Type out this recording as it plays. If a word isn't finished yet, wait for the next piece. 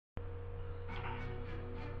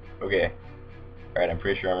Okay. Alright, I'm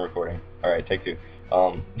pretty sure I'm recording. Alright, take two.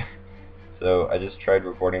 Um, so I just tried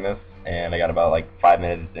recording this, and I got about like 5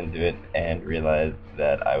 minutes into it, and realized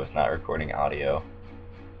that I was not recording audio.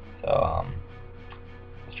 So,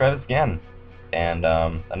 let's try this again. And,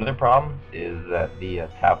 another problem is that the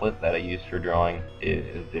tablet that I use for drawing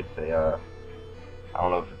it's a, I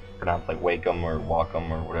don't know if it's pronounced like Wacom or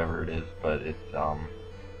Wacom or whatever it is, but it's,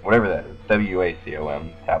 whatever that is,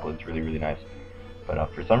 W-A-C-O-M. Tablet's really, really nice.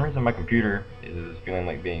 But for some reason my computer is feeling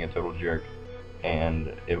like being a total jerk,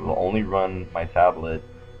 and it will only run my tablet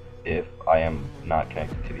if I am not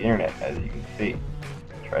connected to the internet, as you can see.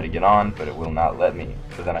 Try to get on, but it will not let me.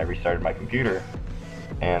 So then I restarted my computer,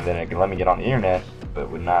 and then it can let me get on the internet, but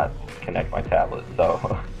would not connect my tablet.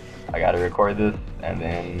 So I gotta record this, and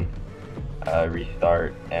then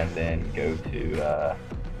restart, and then go to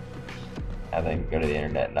the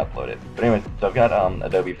internet and upload it. But anyways, so I've got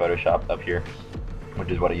Adobe Photoshop up here, which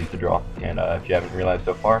is what I used to draw. And if you haven't realized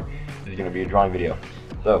so far, this is going to be a drawing video.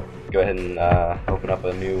 So go ahead and open up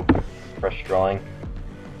a new, fresh drawing.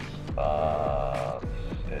 Set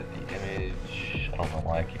the image. I don't know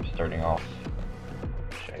why I keep starting off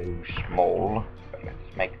so small. But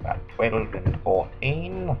let's make that 12 and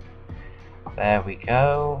 14. There we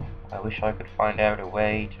go. I wish I could find out a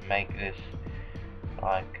way to make this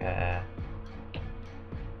like I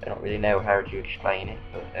don't really know how to explain it,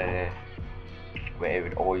 but where it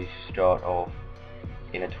would always start off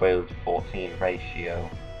in a 12 to 14 ratio,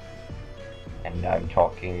 and I'm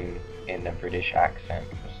talking in a British accent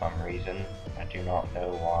for some reason. I do not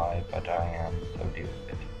know why, but I am, so deal with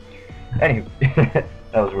it. Anywho,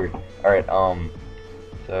 that was weird. Alright,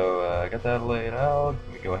 so I got that laid out.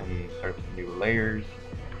 Let me go ahead and start some new layers,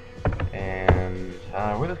 and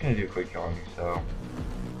we're just going to do a quick drawing, so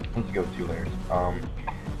let's go with 2 layers.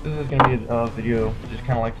 This is going to be a video, just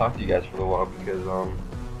kind of like talk to you guys for a little while, because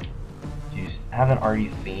if you haven't already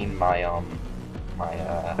seen my my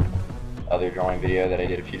other drawing video that I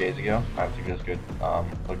did a few days ago, I would suggest good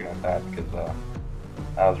looking at that, because that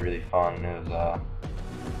was really fun. It was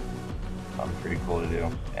something pretty cool to do.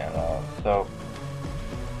 And so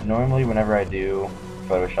normally whenever I do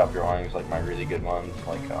Photoshop drawings, like my really good ones,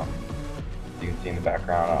 like you can see in the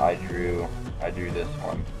background, I drew this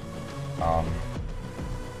one.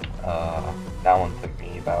 That one took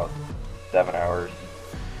me about 7 hours.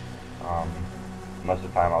 Most of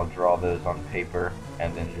the time I'll draw those on paper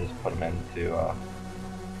and then just put them into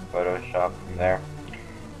Photoshop from there.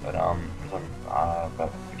 But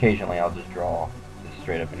but occasionally I'll just draw just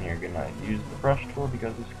straight up in here. Gonna use the brush tool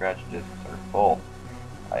because the scratch discs are full.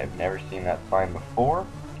 I have never seen that sign before,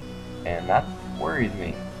 and that worries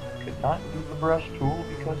me. Could not use the brush tool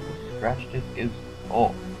because the scratch disc is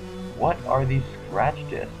full. What are these scratch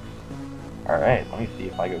discs? Alright, let me see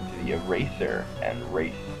if I go to the eraser and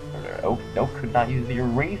erase. Oh, nope, could not use the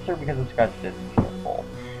eraser because the scratch disc is full.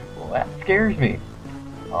 Well, that scares me.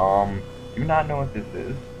 Do not know what this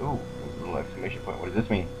is. Ooh, little exclamation point. What does this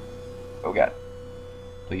mean? Oh god.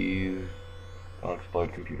 Please don't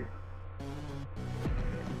explode, computer.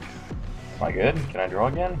 Am I good? Can I draw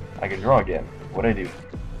again? I can draw again. What'd I do?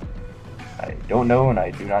 I don't know, and I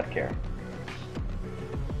do not care.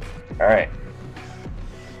 Alright.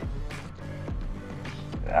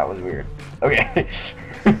 That was weird. Okay.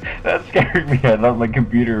 That scared me. I thought my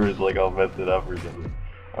computer was like all messed up or something.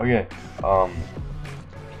 Okay.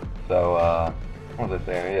 So, what was I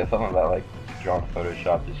saying? Yeah, something about like drawing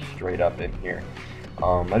Photoshop just straight up in here.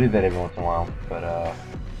 I do that every once in a while, but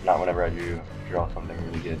not whenever I draw something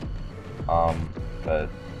really good. But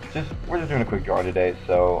we're just doing a quick drawing today,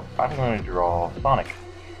 so I'm going to draw Sonic,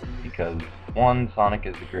 because one, Sonic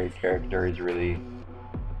is a great character. He's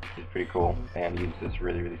pretty cool, and he's just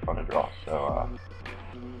really, really fun to draw. So,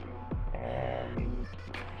 and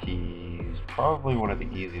he's probably one of the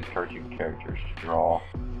easiest cartoon characters to draw,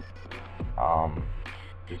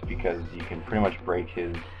 just because you can pretty much break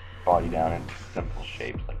his body down into simple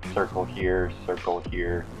shapes, like circle here,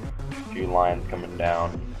 a few lines coming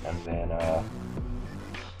down, and then of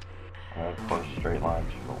course straight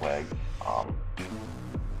lines for the legs.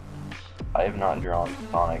 I have not drawn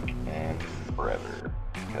Sonic in forever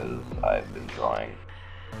because I've been drawing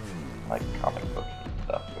like comic books and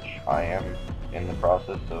stuff, which I am in the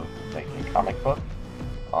process of making comic books.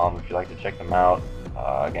 If you'd like to check them out,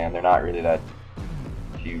 again, they're not really that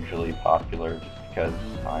hugely popular just because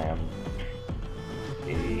I am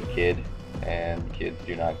a kid, and kids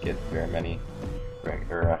do not get very many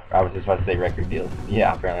I was just about to say record deals.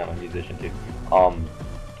 Yeah, apparently I'm a musician too.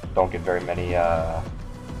 Don't get very many I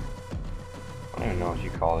don't even know what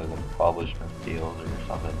you call it, like publishment deals or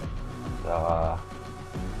something. So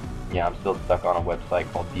yeah, I'm still stuck on a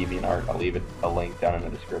website called DeviantArt. I'll leave a link down in the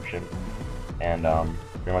description. And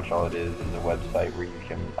pretty much all it is a website where you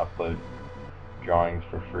can upload drawings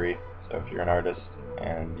for free. So if you're an artist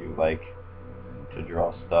and you like to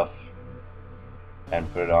draw stuff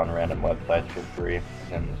and put it on random websites for free,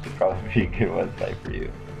 then this would probably be a good website for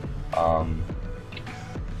you.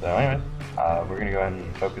 So anyways, we're going to go ahead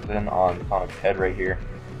and focus in on Sonic's head right here.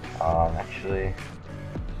 Actually,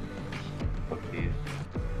 flip these.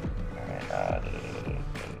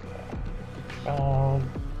 Alright,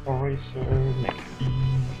 eraser, make these.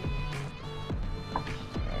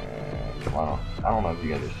 And, well, I don't know if you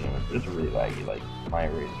guys are seeing this, but it's really laggy. Like, my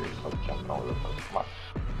eraser is like jumping all over the place. Come on.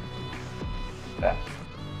 That.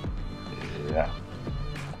 Yeah.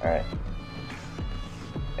 Alright.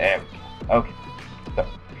 There we go. Okay. So,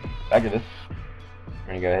 back to this. We're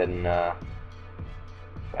going to go ahead and,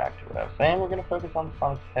 back to what I was saying. We're going to focus on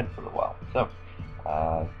Sonic's head for a while. So,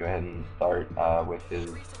 let's go ahead and start with his,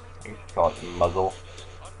 I guess you call it muzzle,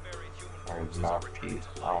 or his mouthpiece.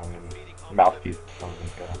 I don't even, mouthpiece is something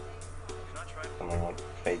like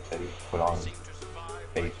fake that he put on his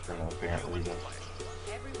face for no apparent reason.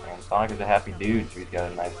 And Sonic is a happy dude, so he's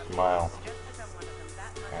got a nice smile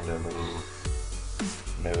and a little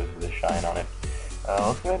nose with a shine on it.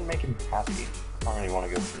 Let's go ahead and make him happy. I don't really want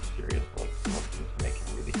to go for a serious look, so let's just make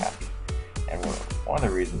him really happy. And one of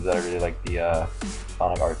the reasons that I really like the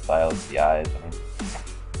Sonic art style is the eyes. I mean,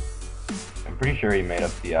 I'm pretty sure he made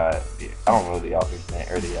up the I don't know the author's name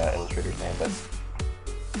or the illustrator's name, but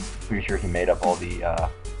I'm pretty sure he made up all the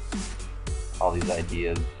all these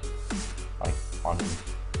ideas like on his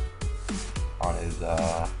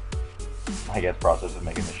I guess process of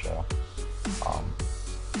making the show.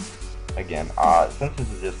 Again, since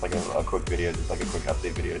this is just like a quick video, just like a quick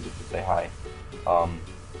update video, just to say hi.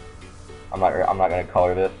 I'm not gonna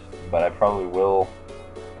color this, but I probably will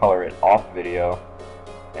color it off video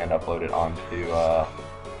and upload it onto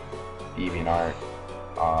DeviantArt,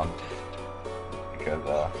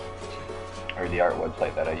 because or the art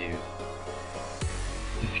website that I use.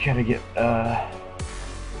 Just gotta get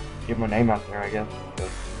my name out there, I guess,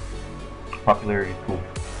 because popularity is cool,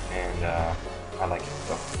 and I like it.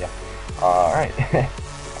 So yeah. All right.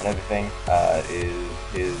 Another thing is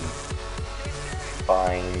his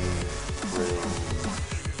fine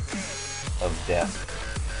of death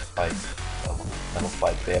spikes, metal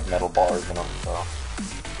spikes. They have metal bars in them, so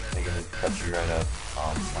they can just cut you right up.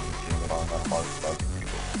 I'm doing it on metal bars, so that's pretty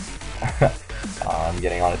cool. I'm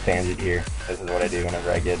getting on a tangent here. This is what I do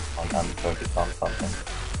whenever I get like unfocused on something.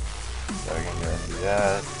 So we're gonna go ahead and do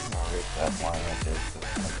that. I'll erase that line right there. So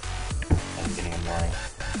I'm getting annoying.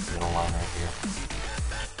 Middle line right here.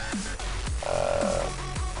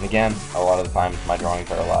 And again, a lot of the times my drawings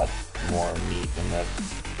are a lot more neat than this.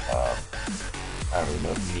 I don't really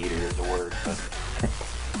know if neater is a word, but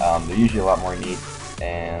they're usually a lot more neat.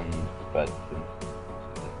 But since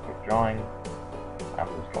this is a quick drawing, I'm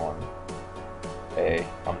just going, hey,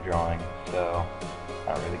 I'm drawing, so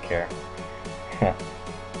I don't really care.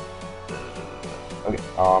 Okay,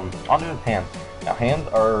 onto his hands. Now hands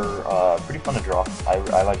are pretty fun to draw.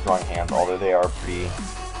 I like drawing hands, although they are pretty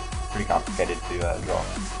complicated to draw.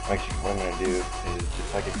 Actually, what I'm going to do is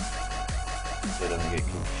just like it, so it doesn't get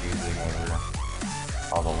confusing over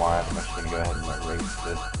all the lines. I'm actually going to go ahead and erase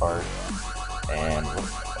this part, and with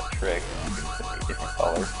a trick, you can put a different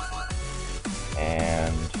color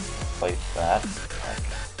and place that like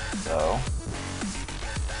so.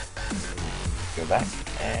 Go back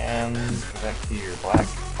and go back to your black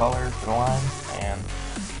color for the line, and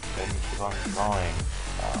then keep on drawing.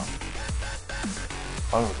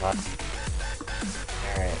 Oh, it was not.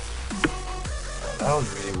 Alright. That was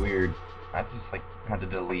really weird. I just like had to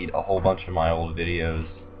delete a whole bunch of my old videos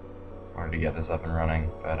in order to get this up and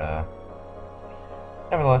running. But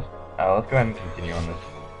nevertheless, let's go ahead and continue on this.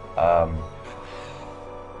 I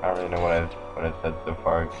don't really know what I've said so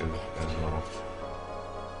far because there's a little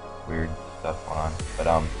weird stuff going on. But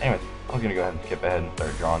anyways, I'm gonna go ahead and skip ahead and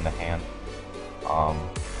start drawing the hands.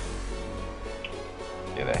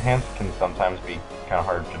 Yeah, the hands can sometimes be kind of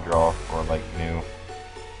hard to draw for like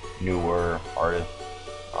newer artists.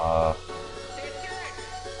 I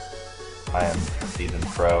am a seasoned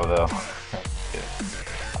pro though.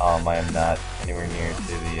 I am not anywhere near to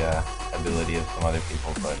the ability of some other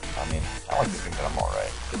people, but I mean, I like to think that I'm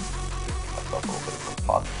alright. Just give myself a little bit of a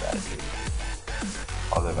positive attitude.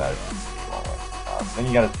 Positive attitude is the wrong way. Then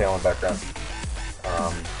you got a tail in the background.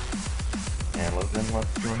 And let's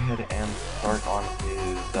go ahead and start on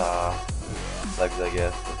his legs, I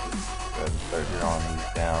guess. Let's just go ahead and start drawing these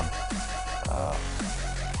down.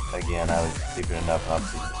 Again, I was stupid enough not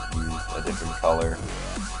to use a different color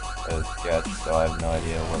a sketch, so I have no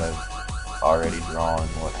idea what I've already drawn and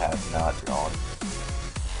what I have not drawn.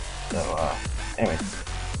 So, anyways,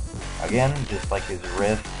 again, just like his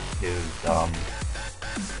wrist, his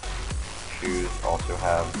shoes also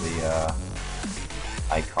have the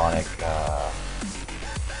iconic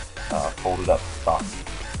folded up socks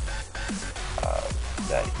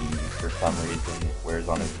that he, for some reason, wears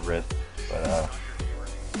on his wrist, but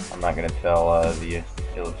I'm not gonna tell the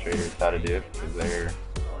illustrators how to do it because they're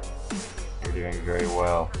doing very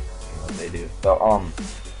well in what they do. So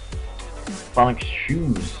Sonic's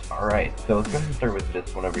shoes. All right, so let's go ahead and start with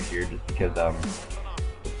this one over here, just because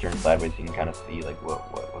it's turned sideways, so you can kind of see like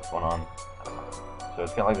what's going on. So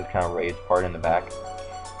it's got like this kind of raised part in the back,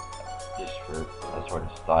 just for that sort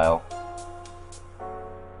of style.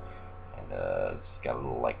 It's got a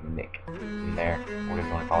little like nick in there, whatever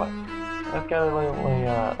you want to call it. It's got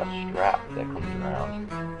a strap that comes around.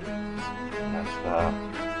 And that's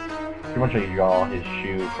pretty much how you draw his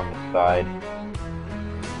shoe from the side.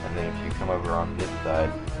 And then if you come over on this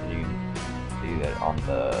side, you can see that on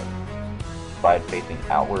the side facing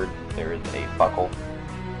outward, there is a buckle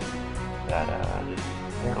that just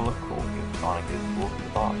there to look cool because Sonic is cool to the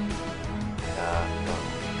box. So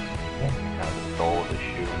yeah, kind of the sole of the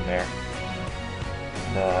shoe in there.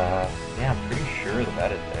 And yeah, I'm pretty sure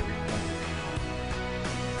that is everything.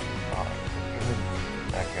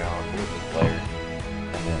 Back out, go to this layer,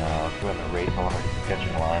 and then let's go ahead and erase all our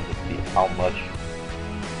sketching lines to see how much.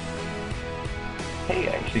 Hey,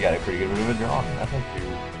 I actually got a pretty good bit of a drawing. I think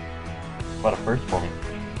it's about a first for me.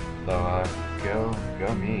 So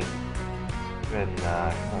go me. Go ahead and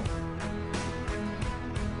kind of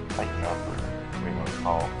tighten up, or what do you want to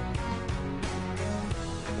call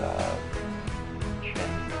the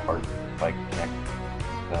chin part, spikes neck.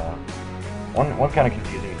 One kind of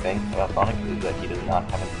confusing thing about Sonic is that he does not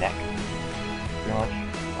have a neck, pretty much.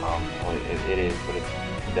 Well, it is, but he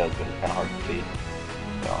does, but it's kind of hard to see.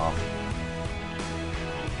 So,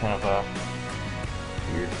 kind of a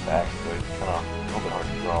weird fact, so it's kind of a little bit hard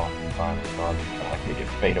to draw sometimes, so I just kind of like make it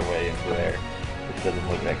fade away into there, which doesn't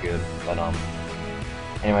look that good. But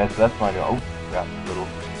anyway, so that's my oh, got a little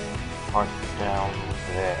part down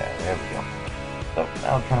there. There we go. So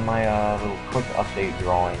that was kind of my little quick update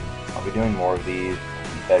drawing. I'll be doing more of these,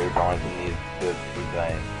 better drawings than these, because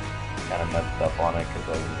I kind of messed up on it because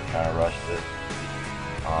I was trying to rush this.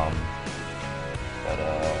 But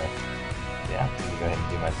yeah, I'm gonna go ahead and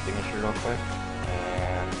do my signature real quick,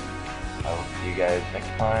 and I will see you guys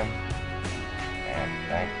next time. And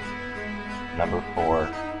thanks, number 4,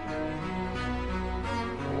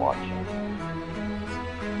 for watching.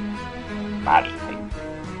 Bye.